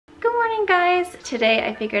morning, guys. Today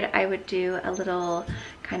I figured I would do a little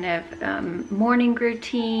kind of morning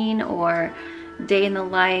routine or day in the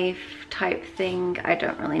life type thing. I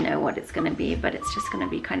don't really know what it's gonna be, but it's just gonna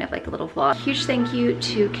be kind of like a little vlog. Huge thank you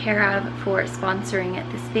to Chow for sponsoring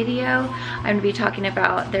this video. I'm gonna be talking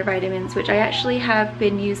about their vitamins, which I actually have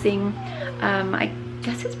been using. I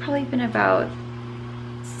guess it's probably been about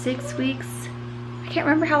 6 weeks. I can't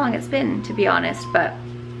remember how long it's been, to be honest, but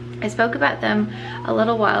I spoke about them a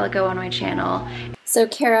little while ago on my channel. So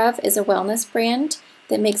Chow is a wellness brand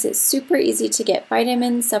that makes it super easy to get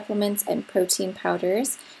vitamins, supplements, and protein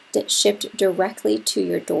powders that's shipped directly to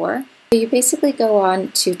your door. So you basically go on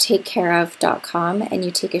to takecareof.com and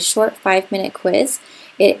you take a short 5-minute quiz.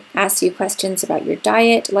 It asks you questions about your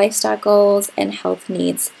diet, lifestyle goals, and health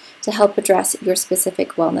needs to help address your specific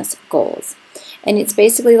wellness goals. And it's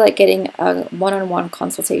basically like getting a one-on-one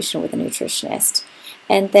consultation with a nutritionist.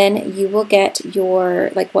 And then you will get your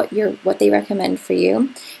what they recommend for you.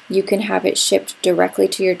 You can have it shipped directly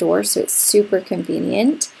to your door, so it's super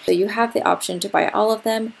convenient. So you have the option to buy all of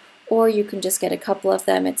them, or you can just get a couple of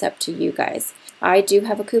them. It's up to you guys. I do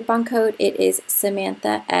have a coupon code. It is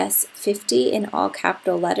Samantha S50 in all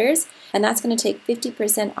capital letters, and that's going to take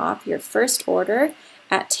 50% off your first order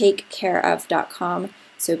at takecareof.com.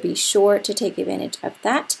 So be sure to take advantage of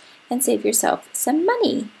that and save yourself some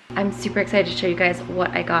money. I'm super excited to show you guys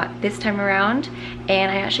what I got this time around,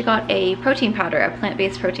 and I actually got a protein powder, a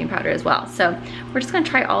plant-based protein powder as well. So we're just gonna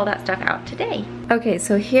try all that stuff out today. Okay,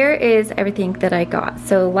 so here is everything that I got.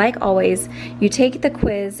 So like always, you take the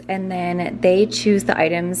quiz and then they choose the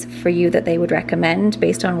items for you that they would recommend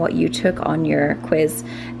based on what you took on your quiz.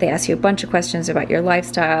 They ask you a bunch of questions about your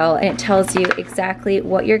lifestyle, and it tells you exactly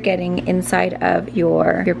what you're getting inside of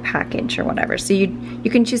your package or whatever. So you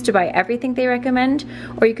can choose to buy everything they recommend,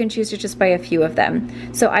 or you can choose to just buy a few of them.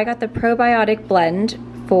 So I got the probiotic blend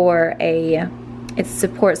for it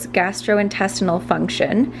supports gastrointestinal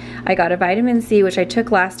function. I got a vitamin C, which I took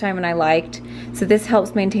last time and I liked. So this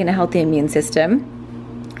helps maintain a healthy immune system.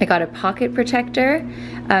 I got a pocket protector.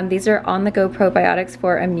 These are on-the-go probiotics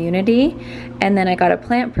for immunity. And then I got a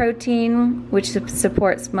plant protein, which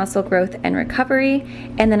supports muscle growth and recovery.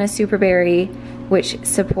 And then a super berry, which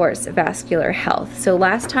supports vascular health. So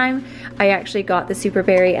last time I actually got the super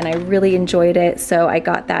berry and I really enjoyed it, so I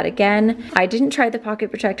got that again. I didn't try the pocket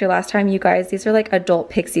protector last time, you guys. These are like adult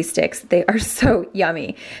pixie sticks. They are so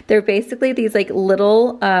yummy. They're basically these like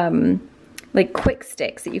little like quick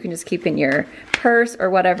sticks that you can just keep in your purse or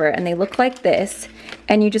whatever, and they look like this,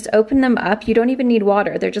 and you just open them up. You don't even need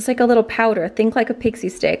water. They're just like a little powder. Think like a pixie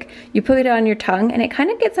stick. You put it on your tongue and it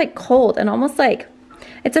kind of gets like cold and almost like,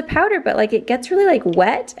 it's a powder, but like it gets really like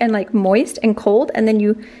wet and like moist and cold, and then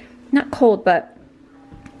you, not cold, but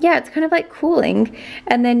yeah, it's kind of like cooling,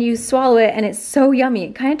 and then you swallow it and it's so yummy.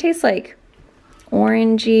 It kind of tastes like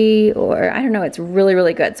orangey, or I don't know, it's really,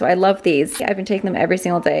 really good. So I love these. I've been taking them every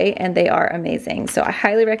single day and they are amazing. So I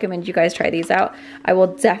highly recommend you guys try these out. I will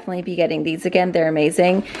definitely be getting these again. They're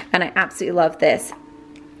amazing and I absolutely love this.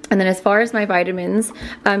 And then as far as my vitamins,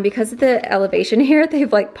 because of the elevation here,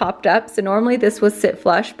 they've like popped up. So normally this was sit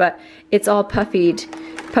flush, but it's all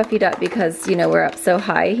puffied up because, you know, we're up so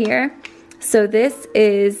high here. So this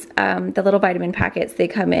is the little vitamin packets they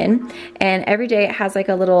come in, and every day it has like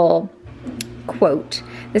a little quote.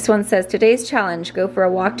 This one says, today's challenge, go for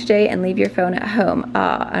a walk today and leave your phone at home.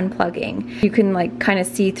 Unplugging. You can like kind of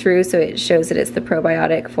see through, so it shows that it's the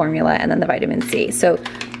probiotic formula and then the vitamin C. So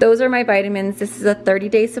those are my vitamins. This is a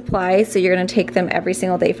 30-day supply, so you're gonna take them every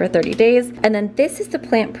single day for 30 days. And then this is the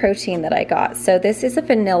plant protein that I got. So this is a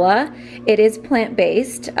vanilla. It is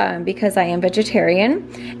plant-based because I am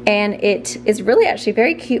vegetarian, and it is really actually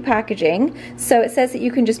very cute packaging. So it says that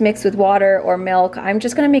you can just mix with water or milk. I'm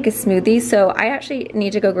just gonna make a smoothie, so I actually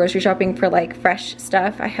need to go grocery shopping for like fresh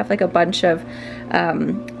stuff. I have like a bunch of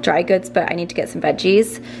dry goods, but I need to get some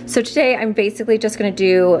veggies. So today I'm basically just gonna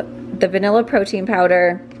do the vanilla protein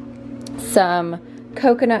powder, some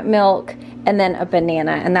coconut milk, and then a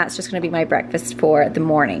banana, and that's just gonna be my breakfast for the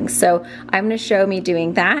morning. So I'm gonna show me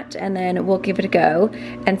doing that, and then we'll give it a go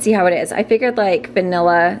and see how it is. I figured like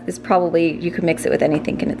vanilla is probably, you can mix it with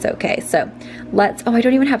anything and it's okay. So let's, oh, I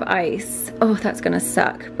don't even have ice. Oh, that's gonna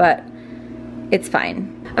suck, but it's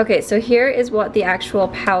fine. Okay, so here is what the actual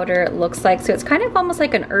powder looks like. So it's kind of almost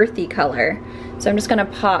like an earthy color. So I'm just gonna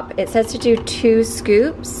pop, it says to do 2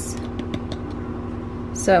 scoops.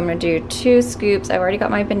 So I'm gonna do 2 scoops. I've already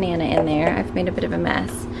got my banana in there. I've made a bit of a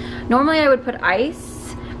mess. Normally I would put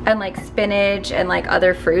ice and like spinach and like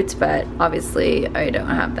other fruits, but obviously I don't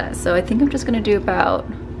have that. So I think I'm just gonna do about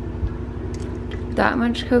that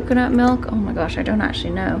much coconut milk. Oh my gosh, I don't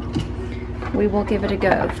actually know. we will give it a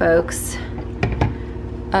go, folks.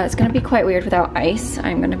 It's gonna be quite weird without ice,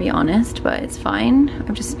 I'm gonna be honest, but it's fine.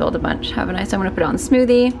 I've just spilled a bunch, haven't I? So I'm gonna put it on the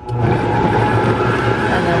smoothie.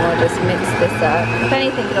 And then we'll just mix this up. If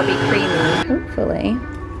anything, it'll be creamy, hopefully.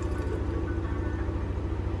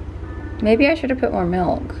 Maybe I should have put more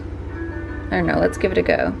milk. I don't know, let's give it a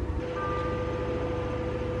go.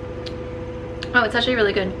 Oh, it's actually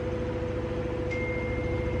really good.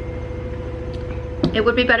 It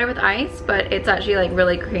would be better with ice, but it's actually like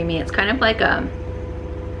really creamy. It's kind of like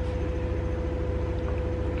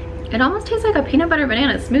it almost tastes like a peanut butter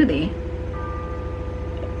banana smoothie.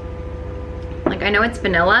 Like, I know it's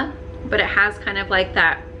vanilla, but it has kind of like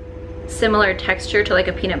that similar texture to like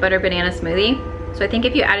a peanut butter banana smoothie. So I think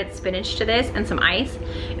if you added spinach to this and some ice,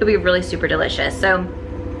 it would be really super delicious. So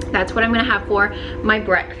that's what I'm gonna have for my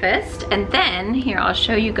breakfast. And then here, I'll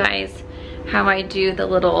show you guys how I do the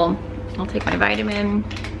little, I'll take my vitamin.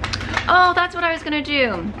 Oh, that's what I was gonna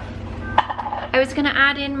do. I was gonna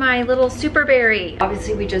add in my little super berry.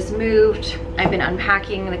 Obviously we just moved. I've been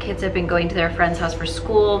unpacking. The kids have been going to their friend's house for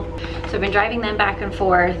school. So I've been driving them back and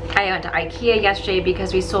forth. I went to IKEA yesterday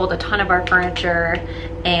because we sold a ton of our furniture,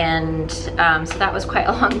 and so that was quite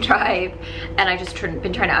a long drive. And I've just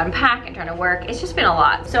been trying to unpack and trying to work. It's just been a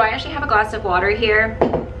lot. So I actually have a glass of water here.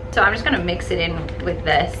 So I'm just gonna mix it in with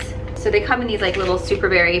this. So they come in these like little super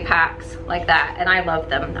berry packs like that, and I love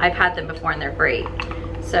them. I've had them before and they're great.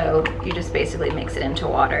 So you just basically mix it into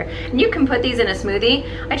water. And you can put these in a smoothie.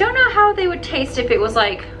 I don't know how they would taste if it was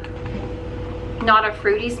like not a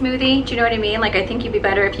fruity smoothie. Do you know what I mean? Like, I think you'd be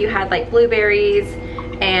better if you had like blueberries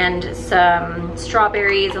and some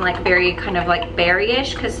strawberries and like berry, kind of like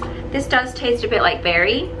berry-ish, because this does taste a bit like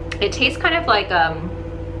berry. It tastes kind of like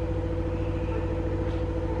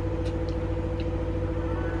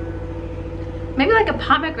maybe like a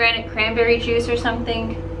pomegranate cranberry juice or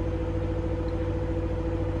something.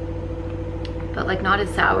 But like not as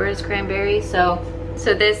sour as cranberry. So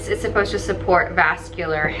this is supposed to support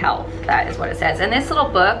vascular health. That is what it says. And this little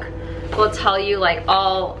book will tell you like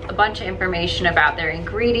a bunch of information about their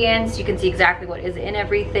ingredients. You can see exactly what is in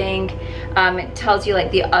everything. It tells you like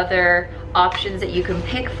the other options that you can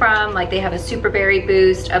pick from. Like, they have a super berry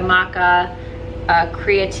boost, a maca,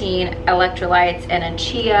 creatine, electrolytes, and a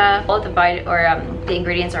chia. All of the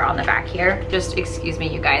ingredients are on the back here. Just excuse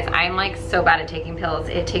me, you guys. I'm like so bad at taking pills.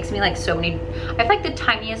 It takes me like so many. I have like the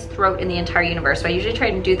tiniest throat in the entire universe, so I usually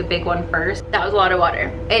try to do the big one first. That was a lot of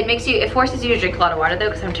water. It forces you to drink a lot of water though,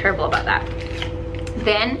 because I'm terrible about that.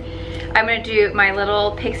 Then I'm gonna do my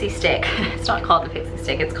little pixie stick. It's not called the pixie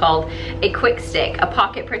stick. It's called a quick stick, a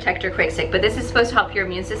pocket protector quick stick. But this is supposed to help your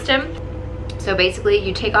immune system. So basically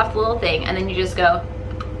you take off the little thing and then you just go.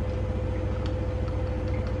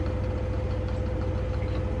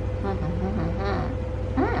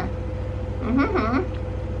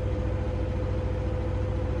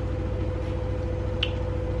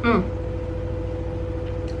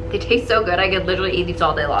 They taste so good. I could literally eat these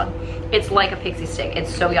all day long. It's like a pixie stick.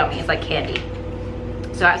 It's so yummy. It's like candy.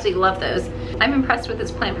 So I absolutely love those. I'm impressed with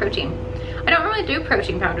this plant protein. I don't really do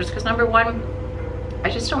protein powders because, number one, I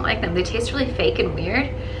just don't like them. They taste really fake and weird.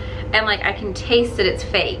 And like, I can taste that it's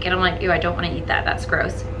fake. And I'm like, ew, I don't want to eat that. That's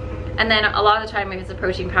gross. And then a lot of the time, if it's a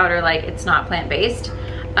protein powder, like, it's not plant-based.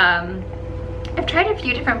 I've tried a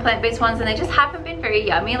few different plant-based ones and they just haven't been very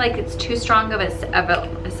yummy. Like, it's too strong of a,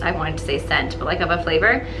 I wanted to say scent, but like of a flavor.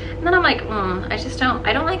 And then I'm like,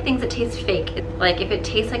 I don't like things that taste fake. Like, if it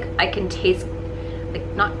tastes like, I can taste, like,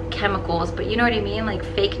 not chemicals, but you know what I mean? Like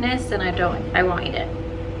fakeness, and I won't eat it.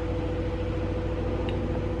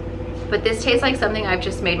 But this tastes like something I've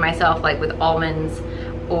just made myself, like with almonds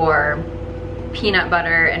or peanut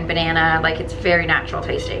butter and banana. Like, it's very natural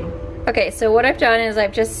tasting. Okay, so what I've done is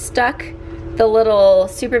I've just stuck the little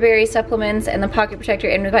super berry supplements and the pocket protector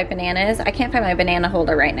in with my bananas. I can't find my banana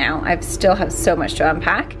holder right now. I still have so much to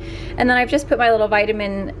unpack. And then I've just put my little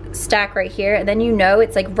vitamin stack right here, and then you know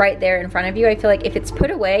it's like right there in front of you. I feel like if it's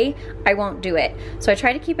put away, I won't do it. So I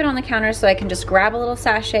try to keep it on the counter so I can just grab a little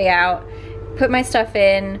sachet out, put my stuff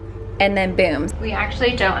in, and then boom. We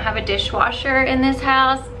actually don't have a dishwasher in this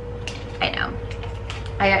house. I know.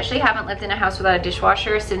 I actually haven't lived in a house without a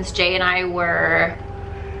dishwasher since Jay and I were,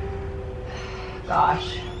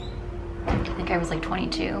 gosh, I think I was like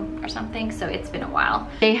 22 or something, so it's been a while.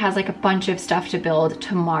 Jay has like a bunch of stuff to build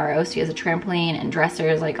tomorrow, so he has a trampoline and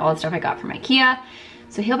dressers, like all the stuff I got from IKEA.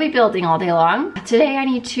 So he'll be building all day long. Today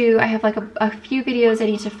I have like a few videos I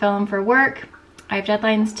need to film for work. I have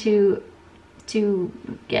deadlines to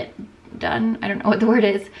get done. I don't know what the word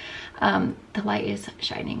is. The light is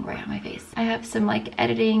shining right on my face. I have some like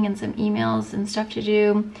editing and some emails and stuff to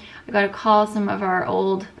do. I gotta call some of our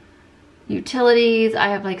old utilities. I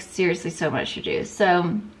have like seriously so much to do.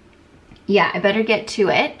 So yeah, I better get to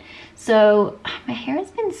it. So my hair has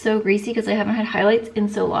been so greasy because I haven't had highlights in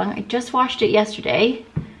so long. I just washed it yesterday.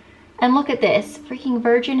 And look at this, freaking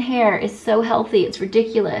virgin hair is so healthy, it's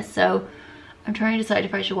ridiculous. So I'm trying to decide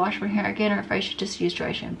if I should wash my hair again or if I should just use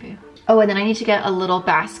dry shampoo. Oh, and then I need to get a little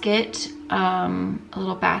basket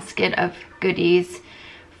of goodies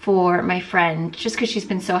for my friend, just because she's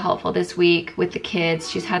been so helpful this week with the kids.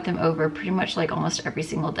 She's had them over pretty much like almost every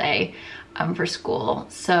single day for school.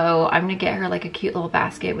 So I'm gonna get her like a cute little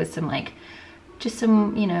basket with some like, just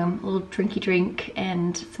some, you know, little drinky drink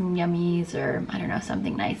and some yummies or I don't know,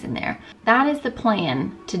 something nice in there. That is the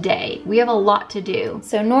plan today. We have a lot to do.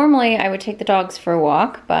 So normally I would take the dogs for a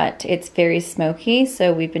walk, but it's very smoky.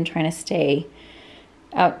 So we've been trying to stay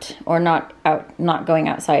out or not going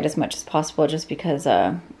outside as much as possible just because,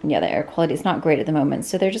 yeah, the air quality is not great at the moment.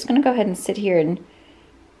 So they're just gonna go ahead and sit here and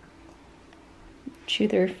chew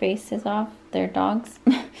their faces off, their dogs.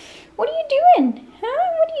 What are you doing? Huh?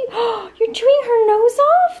 What are you, oh, you're chewing her nose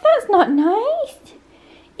off? That's not nice.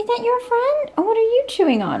 Is that your friend? Oh, what are you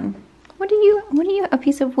chewing on? What are you, a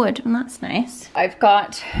piece of wood? And that's nice. I've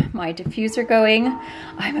got my diffuser going.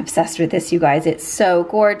 I'm obsessed with this, you guys. It's so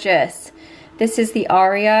gorgeous. This is the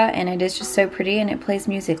Aria, and it is just so pretty, and it plays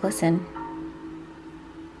music. Listen.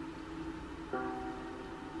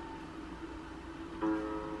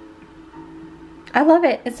 I love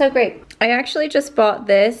it. It's so great. I actually just bought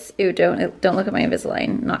this. Ooh, don't look at my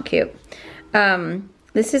Invisalign. Not cute.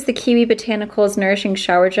 This is the Kiwi Botanicals Nourishing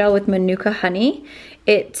Shower Gel with Manuka Honey.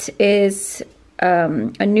 It is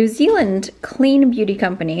a New Zealand clean beauty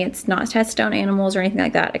company. It's not tested on animals or anything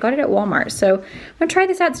like that. I got it at Walmart. So I'm gonna try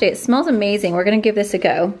this out today. It smells amazing. We're gonna give this a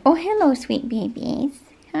go. Oh, hello, sweet babies.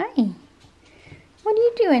 Hi. What are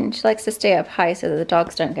you doing? She likes to stay up high so that the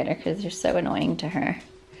dogs don't get her because they're so annoying to her.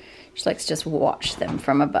 She likes to just watch them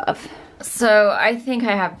from above. So I think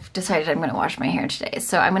I have decided I'm gonna wash my hair today.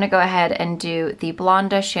 So I'm gonna go ahead and do the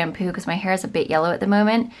Blonda shampoo because my hair is a bit yellow at the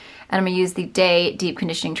moment. And I'm gonna use the Day Deep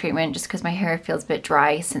Conditioning Treatment just because my hair feels a bit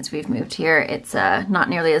dry since we've moved here. It's not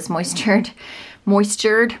nearly as moisturized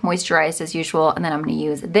as usual. And then I'm gonna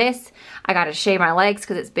use this. I gotta shave my legs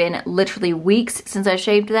because it's been literally weeks since I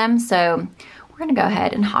shaved them. So we're gonna go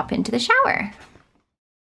ahead and hop into the shower.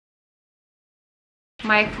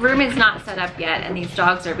 My room is not set up yet and these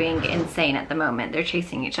dogs are being insane at the moment. They're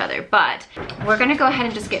chasing each other, but we're gonna go ahead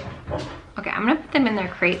and just get, okay, I'm gonna put them in their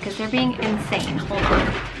crate because they're being insane. Hold on.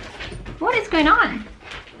 What is going on?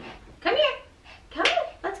 Come here, come here,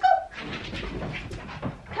 let's go.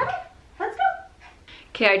 Come here, let's go.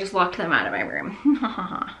 Okay, I just locked them out of my room.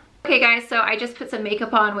 Okay guys, so I just put some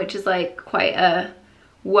makeup on, which is like quite a,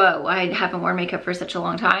 whoa, I haven't worn makeup for such a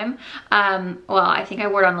long time. Well, I think I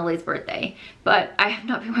wore it on Lily's birthday, but I have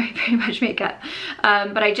not been wearing very much makeup.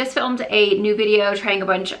 But I just filmed a new video trying a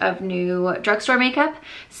bunch of new drugstore makeup.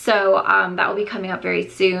 So that will be coming up very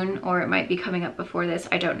soon, or it might be coming up before this,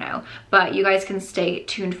 I don't know. But you guys can stay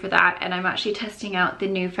tuned for that. And I'm actually testing out the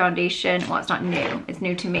new foundation. Well, it's not new, it's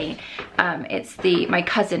new to me. My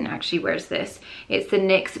cousin actually wears this. It's the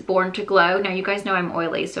NYX Born to Glow. Now you guys know I'm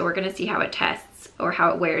oily, so we're gonna see how it tests or how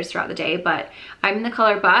it wears throughout the day, but I'm in the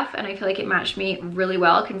color Buff and I feel like it matched me really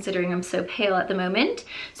well considering I'm so pale at the moment.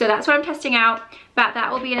 So that's what I'm testing out, but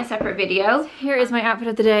that will be in a separate video. Here is my outfit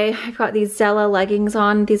of the day. I've got these Zella leggings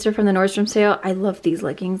on. These are from the Nordstrom sale. I love these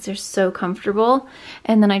leggings. They're so comfortable.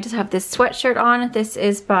 And then I just have this sweatshirt on. This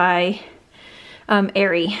is by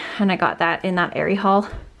Aerie, and I got that in that Aerie haul.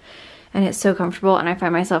 And it's so comfortable and I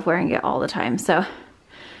find myself wearing it all the time. So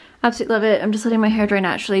absolutely love it. I'm just letting my hair dry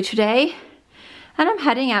naturally today. And I'm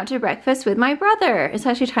heading out to breakfast with my brother. It's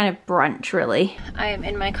actually kind of brunch, really. I am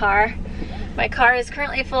in my car. My car is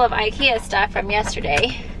currently full of IKEA stuff from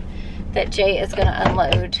yesterday that Jay is gonna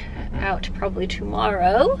unload out probably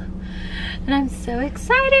tomorrow. And I'm so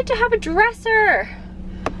excited to have a dresser.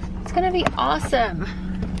 It's gonna be awesome.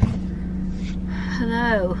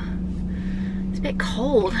 Hello. It's a bit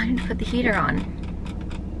cold. I need to put the heater on.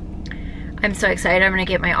 I'm so excited. I'm gonna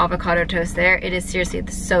get my avocado toast there. It is seriously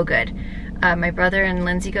so good. My brother and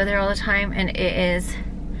Lindsay go there all the time and it is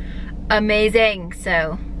amazing.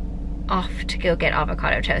 So off to go get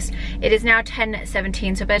avocado toast. It is now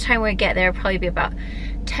 10:17, so by the time we get there, it'll probably be about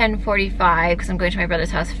 10:45 because I'm going to my brother's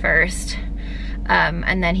house first.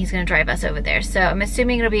 And then he's gonna drive us over there. So I'm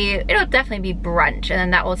assuming it'll definitely be brunch, and then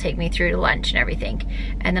that will take me through to lunch and everything.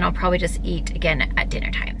 And then I'll probably just eat again at dinner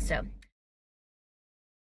time. So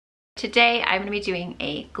today I'm gonna be doing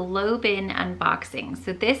a Glow Bin unboxing.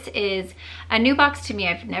 So this is a new box to me.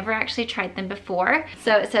 I've never actually tried them before.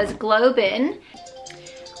 So it says Glow Bin.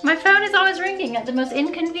 My phone is always ringing at the most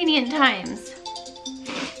inconvenient times.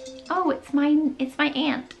 Oh, it's my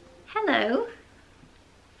aunt. Hello.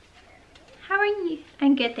 How are you?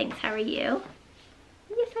 I'm good, thanks. How are you?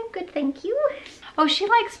 Yes, I'm good, thank you. Oh, she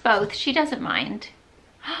likes both. She doesn't mind.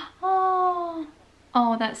 Oh,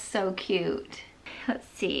 that's so cute. Let's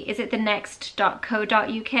see. Is it the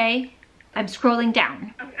next.co.uk? I'm scrolling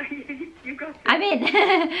down. You got it. I'm in.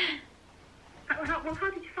 Well, how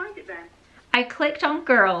did you find it then? I clicked on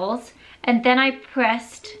girls and then I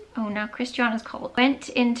pressed, oh now Christiana's called. Went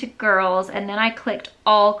into girls and then I clicked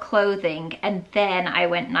all clothing and then I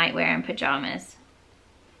went nightwear and pajamas.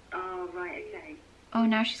 Oh, right, okay. Oh,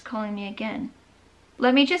 now she's calling me again.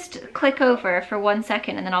 Let me just click over for 1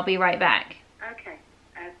 second and then I'll be right back. Okay.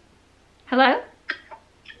 Hello?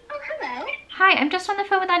 Oh, hello. Hi, I'm just on the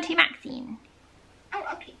phone with Auntie Maxine. Oh,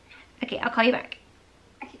 okay. Okay, I'll call you back.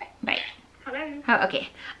 Okay, bye. Bye. Hello? Oh, okay.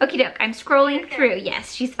 Okie doke, I'm scrolling through.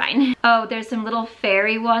 Yes, she's fine. Oh, there's some little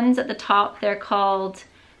fairy ones at the top. They're called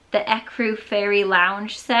the Ecru Fairy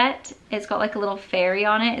Lounge set. It's got like a little fairy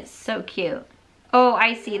on it. It's so cute. Oh,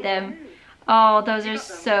 I see them. Oh, those are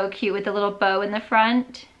so cute with the little bow in the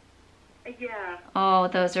front. Yeah. Oh,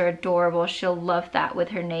 those are adorable. She'll love that with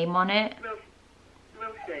her name on it.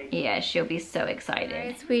 We'll see. Yeah, she'll be so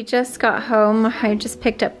excited. We just got home. I just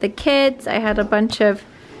picked up the kids. I had a bunch of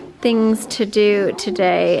things to do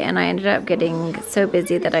today and I ended up getting so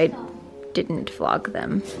busy that I didn't vlog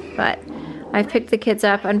them. But I picked the kids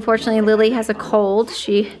up. Unfortunately, Lily has a cold.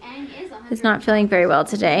 She is not feeling very well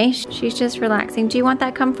today. She's just relaxing. Do you want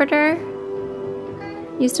that comforter?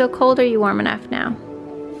 You still cold or are you warm enough now?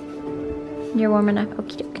 You're warm enough?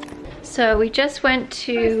 Okie doke. So we just went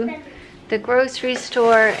to the grocery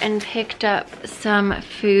store and picked up some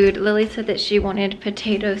food. Lily said that she wanted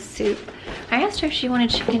potato soup. I asked her if she wanted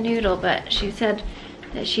chicken noodle, but she said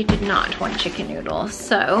that she did not want chicken noodle.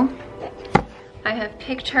 So I have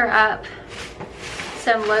picked her up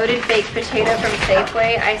some loaded baked potato from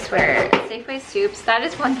Safeway. I swear, Safeway soups, that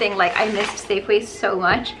is one thing, like I missed Safeway so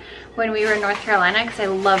much when we were in North Carolina because I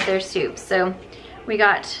love their soups. So we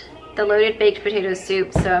got the loaded baked potato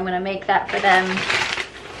soup, so I'm gonna make that for them.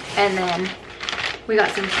 And then we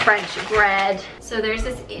got some French bread. So there's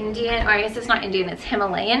this Indian, or I guess it's not Indian, it's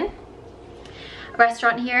Himalayan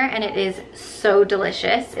restaurant here, and it is so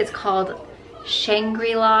delicious. It's called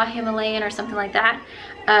Shangri-La Himalayan or something like that.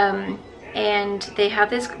 And they have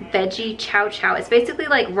this veggie chow chow. It's basically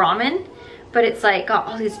like ramen, but it's like got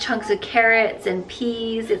all these chunks of carrots and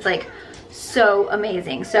peas. It's like so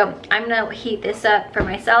amazing. So I'm gonna heat this up for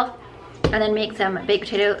myself and then make some baked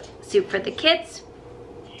potato soup for the kids.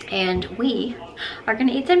 And we are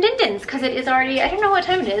gonna eat some din dins because it is already, I don't know what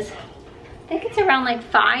time it is. I think it's around like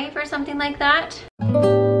 5 or something like that.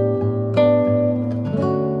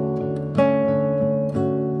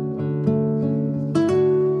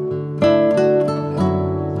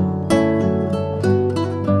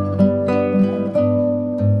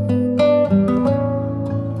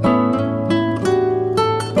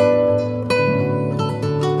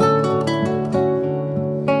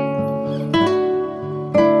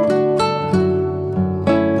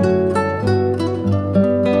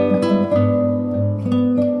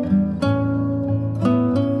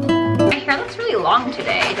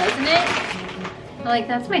 Like,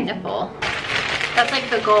 that's my nipple. That's like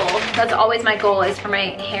the goal. That's always my goal, is for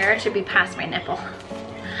my hair to be past my nipple.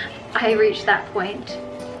 I reached that point.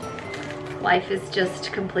 Life is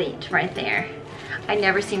just complete right there. I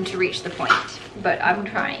never seem to reach the point, but I'm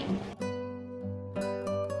trying.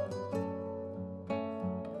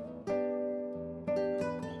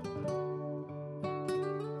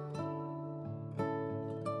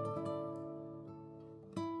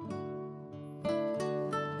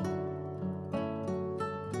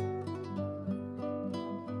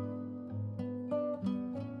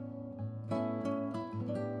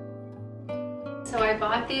 So I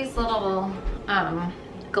bought these little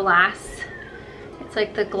glass, it's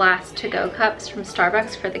like the glass to-go cups from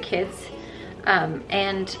Starbucks for the kids.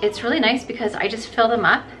 And it's really nice because I just fill them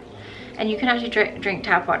up and you can actually drink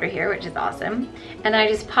tap water here, which is awesome. And then I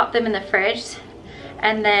just pop them in the fridge,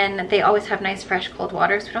 and then they always have nice fresh cold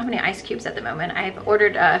water. So we don't have any ice cubes at the moment. I've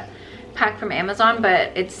ordered a pack from Amazon,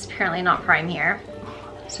 but it's apparently not Prime here,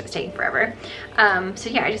 so it's taking forever. So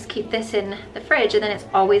yeah, I just keep this in the fridge and then it's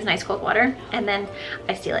always nice cold water, and then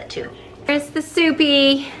I steal it too. There's the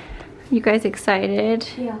soupy. You guys excited?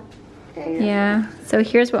 Yeah. Yeah, so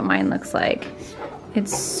here's what mine looks like.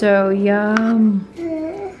 It's so yum.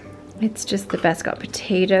 It's just the best. Got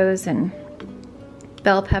potatoes and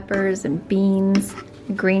bell peppers and beans,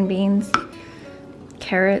 green beans,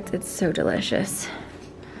 carrots. It's so delicious.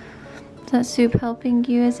 Is that soup helping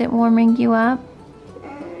you? Is it warming you up?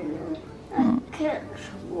 I can't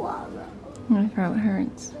swallow. My throat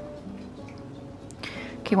hurts.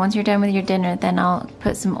 Okay, once you're done with your dinner, then I'll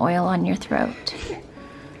put some oil on your throat.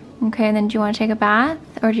 Okay, and then do you want to take a bath,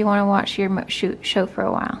 or do you want to watch your show for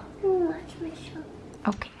a while? Watch my show.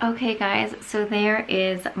 Okay. Okay, guys, so there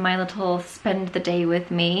is my little spend the day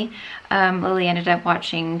with me. Lily ended up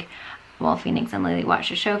watching, well, Phoenix and Lily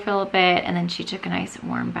watched a show for a little bit, and then she took a nice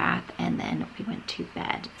warm bath, and then we went to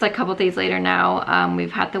bed. It's like a couple days later now.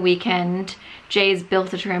 We've had the weekend. Jay's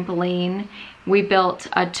built a trampoline. We built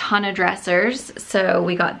a ton of dressers. So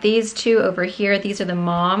we got these two over here. These are the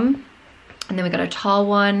mom. And then we got a tall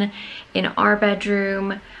one in our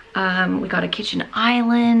bedroom. We got a kitchen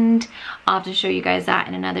island. I'll have to show you guys that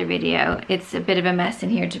in another video. It's a bit of a mess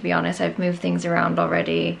in here, to be honest. I've moved things around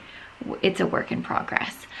already. It's a work in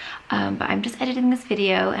progress. But I'm just editing this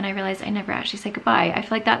video and I realized I never actually said goodbye. I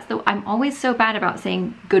feel like I'm always so bad about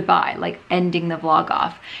saying goodbye, like ending the vlog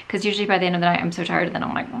off. Because usually by the end of the night, I'm so tired and then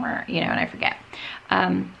I'm like, you know, and I forget.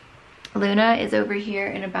 Luna is over here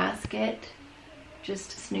in a basket,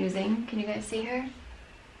 just snoozing. Can you guys see her?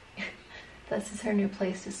 This is her new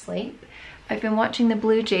place to sleep. I've been watching the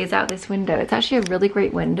blue jays out this window. It's actually a really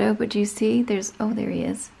great window, but do you see? Oh, there he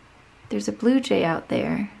is. There's a blue jay out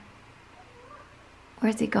there.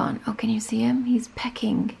 Where's he gone? Oh, can you see him? He's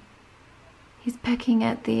pecking. He's pecking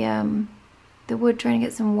at the wood, trying to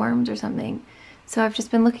get some worms or something. So I've just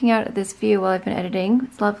been looking out at this view while I've been editing.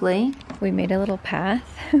 It's lovely. We made a little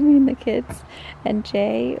path, me and the kids and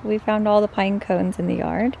Jay. We found all the pine cones in the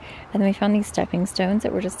yard, and then we found these stepping stones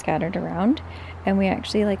that were just scattered around, and we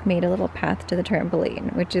actually like made a little path to the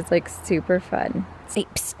trampoline, which is like super fun. Hey,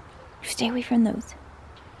 psst, you stay away from those.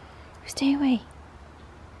 You stay away.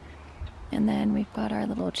 And then we've got our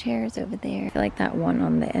little chairs over there. I feel like that one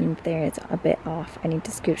on the end there is a bit off. I need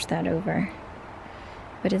to scooch that over.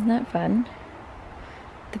 But isn't that fun?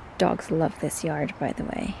 The dogs love this yard, by the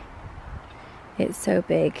way. It's so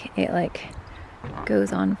big. It like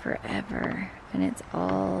goes on forever, and it's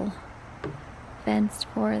all fenced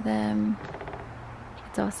for them.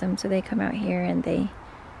 It's awesome. So they come out here and they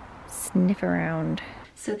sniff around.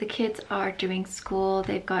 So the kids are doing school.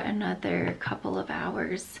 They've got another couple of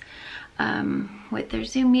hours with their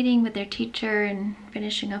Zoom meeting with their teacher and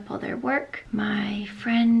finishing up all their work. My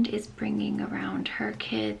friend is bringing around her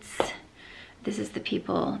kids. This is the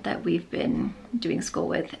people that we've been doing school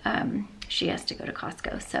with. She has to go to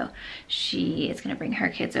Costco, so she is gonna bring her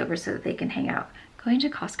kids over so that they can hang out. Going to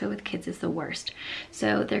Costco with kids is the worst.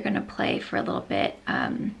 So they're gonna play for a little bit.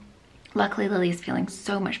 Luckily, Lily's feeling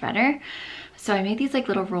so much better. So I made these like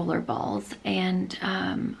little roller balls, and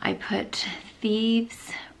I put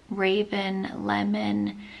thieves, raven,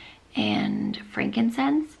 lemon, and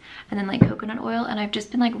frankincense, and then like coconut oil, and I've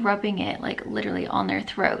just been like rubbing it like literally on their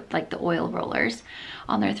throat, like the oil rollers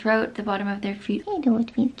on their throat, the bottom of their feet. Hello,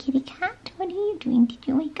 it's me, kitty cat. What are you doing? Did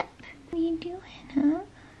you wake up? What are you doing,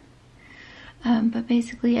 huh? But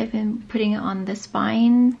basically I've been putting it on the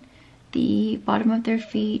spine, the bottom of their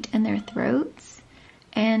feet, and their throats.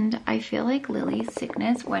 And I feel like Lily's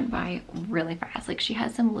sickness went by really fast. Like she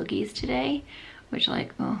has some loogies today, which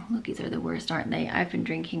like, oh, loogies are the worst, aren't they? I've been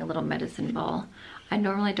drinking a little medicine ball. I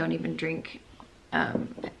normally don't even drink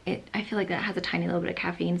I feel like that has a tiny little bit of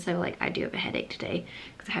caffeine, so like I do have a headache today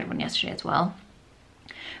because I had one yesterday as well.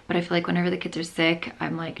 But I feel like whenever the kids are sick,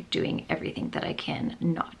 I'm like doing everything that I can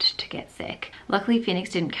not to get sick. Luckily, Phoenix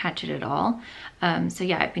didn't catch it at all. So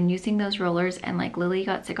yeah, I've been using those rollers, and like Lily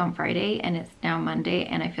got sick on Friday and it's now Monday,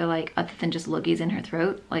 and I feel like other than just loogies in her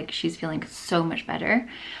throat, like she's feeling so much better.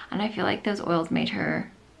 And I feel like those oils made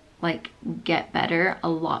her like get better a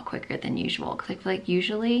lot quicker than usual. Cause I feel like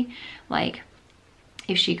usually like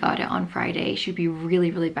if she got it on Friday, she'd be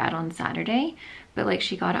really, really bad on Saturday. But like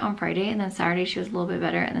she got it on Friday, and then Saturday she was a little bit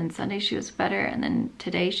better, and then Sunday she was better, and then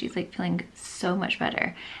today she's like feeling so much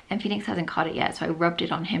better. And Phoenix hasn't caught it yet, so I rubbed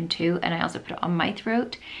it on him too, and I also put it on my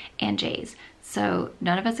throat and Jay's. So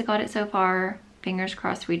none of us have got it so far. Fingers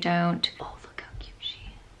crossed we don't. Oh, look how cute she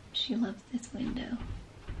is. She loves this window.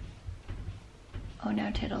 Oh,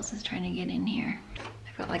 now Tiddles is trying to get in here.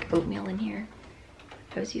 I've got like oatmeal in here.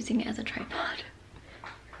 I was using it as a tripod.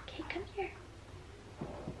 Okay, come here.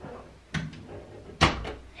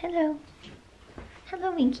 Hello.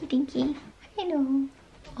 Hello, Winky Dinky. Hello.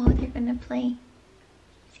 Oh, they're gonna play.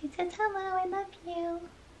 She says hello, I love you.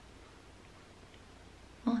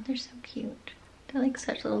 Oh, they're so cute. They're like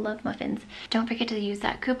such little love muffins. Don't forget to use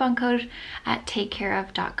that coupon code at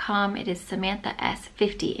takecareof.com. It is Samantha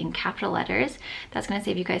S50 in capital letters. That's gonna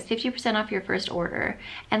save you guys 50% off your first order.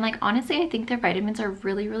 And like, honestly, I think their vitamins are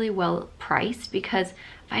really, really well priced, because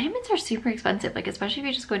vitamins are super expensive. Like, especially if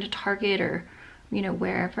you're just going to Target or, you know,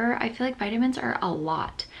 wherever, I feel like vitamins are a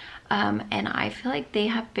lot. And I feel like they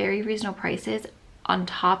have very reasonable prices on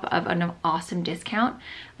top of an awesome discount.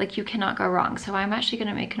 Like, you cannot go wrong. So I'm actually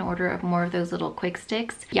gonna make an order of more of those little quick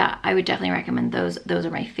sticks. Yeah, I would definitely recommend those. Those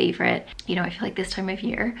are my favorite. You know, I feel like this time of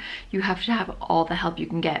year, you have to have all the help you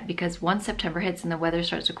can get, because once September hits and the weather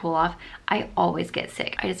starts to cool off, I always get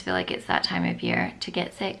sick. I just feel like it's that time of year to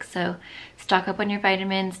get sick. So stock up on your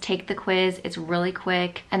vitamins, take the quiz, it's really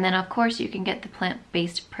quick. And then of course you can get the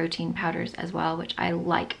plant-based protein powders as well, which I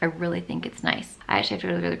like. I really think it's nice. I actually have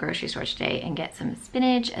to go to the grocery store today and get some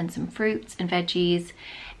spinach and some fruits and veggies.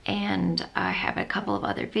 And I have a couple of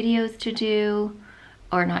other videos to do,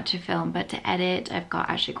 or not to film, but to edit. I've got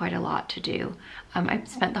actually quite a lot to do. I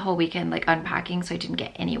spent the whole weekend like unpacking, so I didn't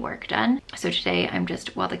get any work done. So today I'm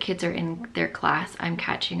just, while the kids are in their class, I'm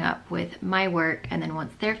catching up with my work. And then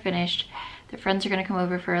once they're finished, their friends are gonna come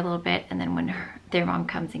over for a little bit. And then when their mom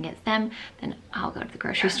comes and gets them, then I'll go to the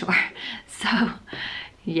grocery store. So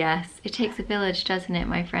yes, it takes a village, doesn't it,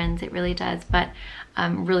 my friends? It really does. But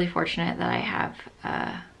I'm really fortunate that I have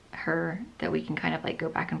her that we can kind of like go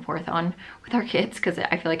back and forth on with our kids, because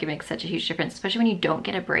I feel like it makes such a huge difference, especially when you don't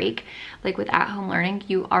get a break. Like with at-home learning,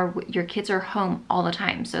 your kids are home all the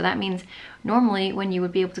time. So that means normally when you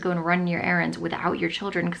would be able to go and run your errands without your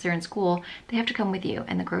children because they're in school, they have to come with you.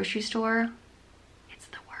 And the grocery store, it's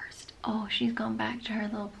the worst. Oh, she's gone back to her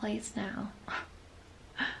little place now.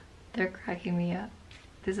 They're cracking me up.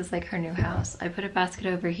 This is like her new house. I put a basket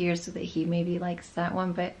over here so that he maybe likes that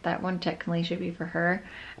one, but that one technically should be for her,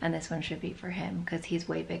 and this one should be for him because he's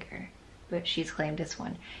way bigger. But she's claimed this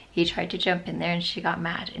one. He tried to jump in there and she got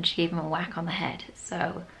mad and she gave him a whack on the head.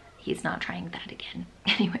 So he's not trying that again.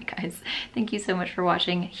 Anyway, guys, thank you so much for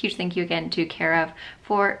watching. Huge thank you again to Care of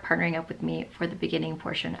for partnering up with me for the beginning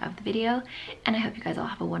portion of the video. And I hope you guys all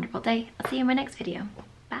have a wonderful day. I'll see you in my next video.